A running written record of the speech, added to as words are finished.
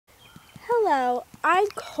Hello, I'm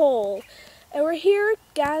Cole, and we're here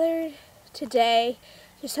gathered today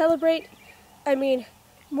to celebrate,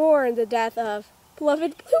 mourn the death of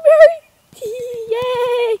beloved Blueberry.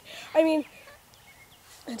 Yay!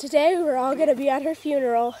 And today we're all going to be at her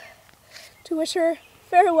funeral to wish her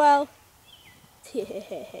farewell.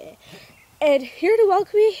 And here to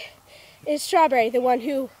welcome me is Strawberry, the one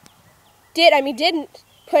who didn't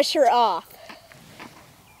push her off.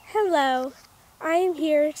 Hello, I am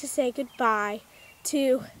here to say goodbye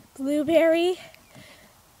to Blueberry,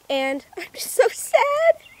 and I'm just so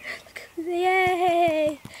sad.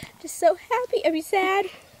 Yay! Just so happy. Sad.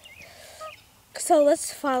 So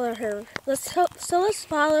let's follow her. Let's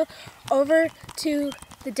follow over to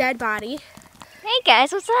the dead body. Hey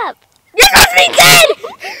guys, what's up? You're supposed to be dead!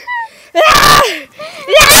 Ah!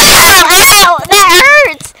 Ow! That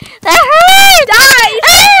hurts! That hurts! Die!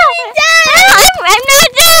 Ow! I'm not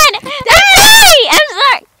dead! I'm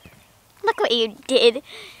sorry! Look what you did.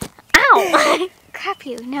 Ow! Crap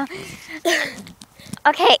you, no.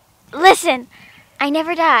 Okay, listen. I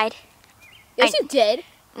never died. Yes, you did.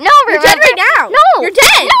 No, you're dead right now. No. You're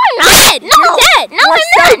dead. No, I'm not. Dead. No. You're dead. No, you're I'm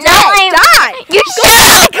not. So dead. Die. You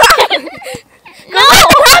Go let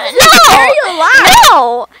the cops bury you alive.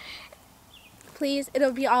 No. Please,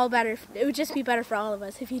 it'll be all better. It would just be better for all of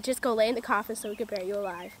us if you just go lay in the coffin so we could bury you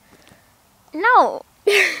alive. No.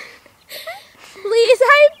 Please,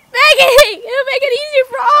 I'm begging. It'll make it easier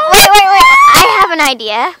for all of us. Wait. I have an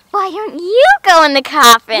idea. Why don't you go in the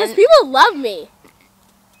coffin? Because people love me.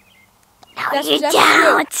 No, you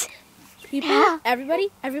don't. People, Yeah. everybody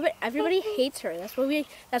hates her. That's why we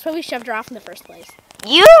shoved her off in the first place.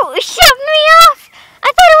 You shoved me off. I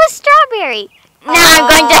thought it was Strawberry. Now I'm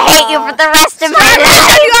going to hate you for the rest of my life. I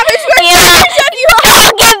shoved you off.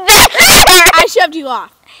 Don't get back here. I shoved you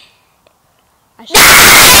off.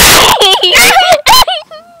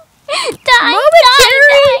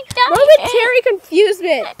 Momentary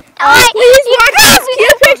confusement. Please watch this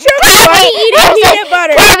cute picture of Bunny eating peanut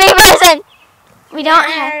butter. Person. We don't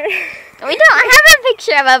have a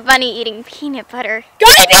picture of a bunny eating peanut butter. Go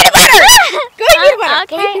eat peanut butter. Go eat peanut butter. Go eat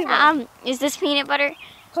Okay. peanut butter. Is this peanut butter?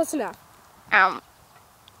 Close enough. Ew.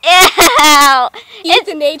 Eat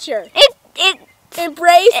the nature. It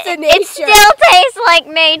Embrace the nature. It still tastes like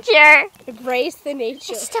nature. Embrace the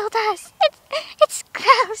nature. It still does. It's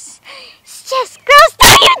gross. It's just gross.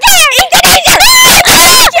 Don't you dare! Eat the nature! Eat the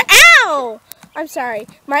nature! Ow! I'm sorry.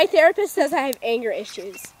 My therapist says I have anger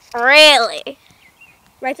issues. Really?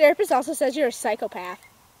 My therapist also says you're a psychopath.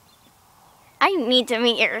 I need to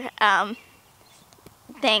meet your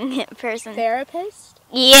person. Therapist?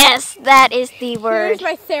 Yes, that is the word. Where's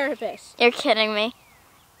my therapist? You're kidding me.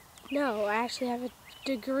 No, I actually have a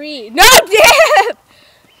degree. No, damn!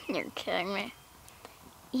 You're kidding me.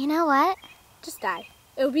 You know what? Just die.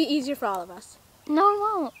 It'll be easier for all of us. No, it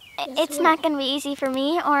won't. Yes, It's it not will. going to be easy for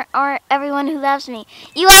me or everyone who loves me.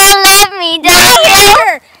 You all love me, don't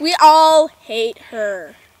you? We all hate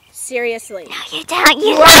her. Seriously. No, you don't.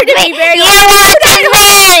 You are to be very. You want to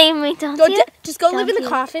marry me, don't you? Just go live in the Don't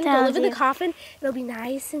coffin. you? Go live in the Don't you? coffin. It'll be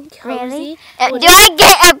nice and cozy. Really?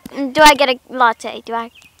 Do I get a latte?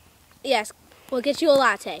 Yes. We'll get you a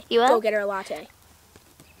latte. You will? Go get her a latte.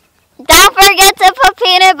 Don't forget to put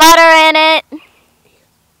peanut butter in it.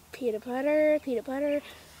 Peanut butter.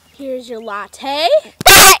 Here's your latte.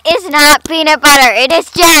 That is not peanut butter. It is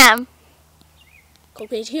jam. Go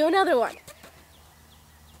get you another one.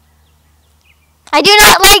 I do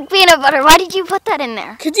not like peanut butter. Why did you put that in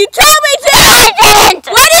there? Could you tell me to? I didn't.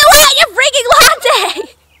 Where do you want your freaking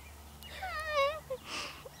latte?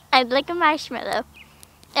 I'd like a marshmallow.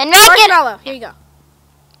 And make it. Marshmallow. Here you go.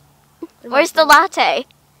 Where's the latte?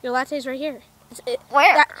 Your latte's right here.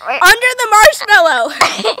 Where? Under the marshmallow.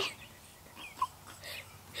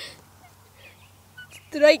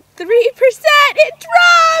 Like 3%. It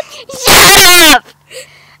dropped. Shut up!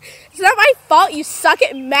 It's not my fault you suck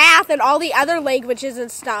at math and all the other languages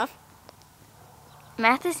and stuff.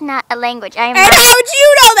 Math is not a language. I am And not. how would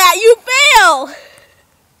you know that? You fail.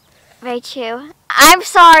 Very true. I'm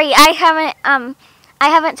sorry. I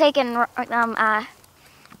haven't taken what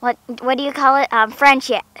do you call it? French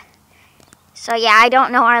yet. So yeah, I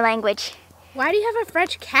don't know our language. Why do you have a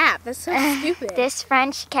French cap? That's so stupid. This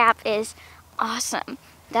French cap is awesome.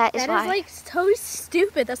 That is why. That is like so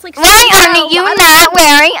stupid. That's like. Why are you not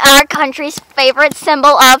wearing our country's favorite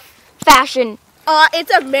symbol of fashion?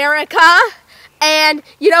 It's America. And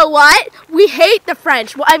you know what? We hate the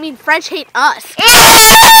French. Well, French hate us.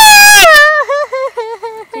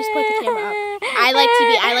 Please point the camera up. I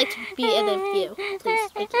like to be in the view. Please,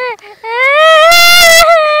 thank you.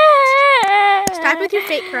 Stop with your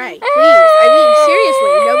fake crying, please.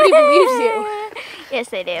 Seriously, nobody believes you. Yes,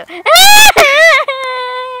 they do.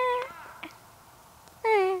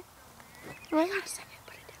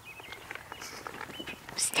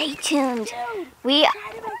 Stay tuned. We,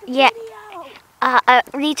 yeah, a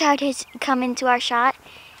retard has come into our shot,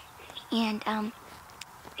 and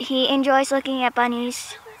he enjoys looking at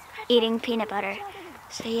bunnies eating peanut butter.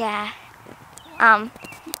 So yeah,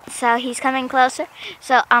 so he's coming closer.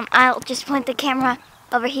 So I'll just point the camera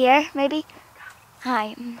over here, maybe.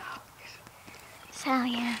 Hi. So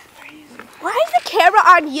yeah. Why is the camera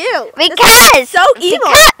on you? Because so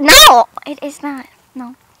evil. No, it is not.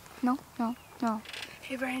 No.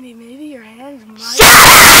 Hey Brandy, maybe your hands might. Shut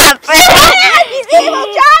up! You evil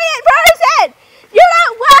giant person! You're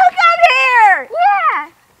not welcome here!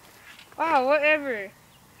 Yeah! Wow, whatever.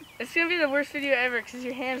 It's gonna be the worst video ever because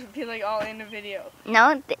your hands would be like all in the video.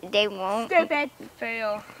 No, they won't. Stupid.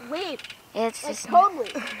 Fail. Leave. It's Like, just.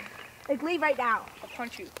 totally. Like, leave right now. I'll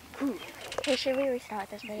punch you. Hey, should we restart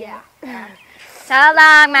this video? Yeah. So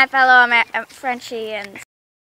long, my fellow Frenchians.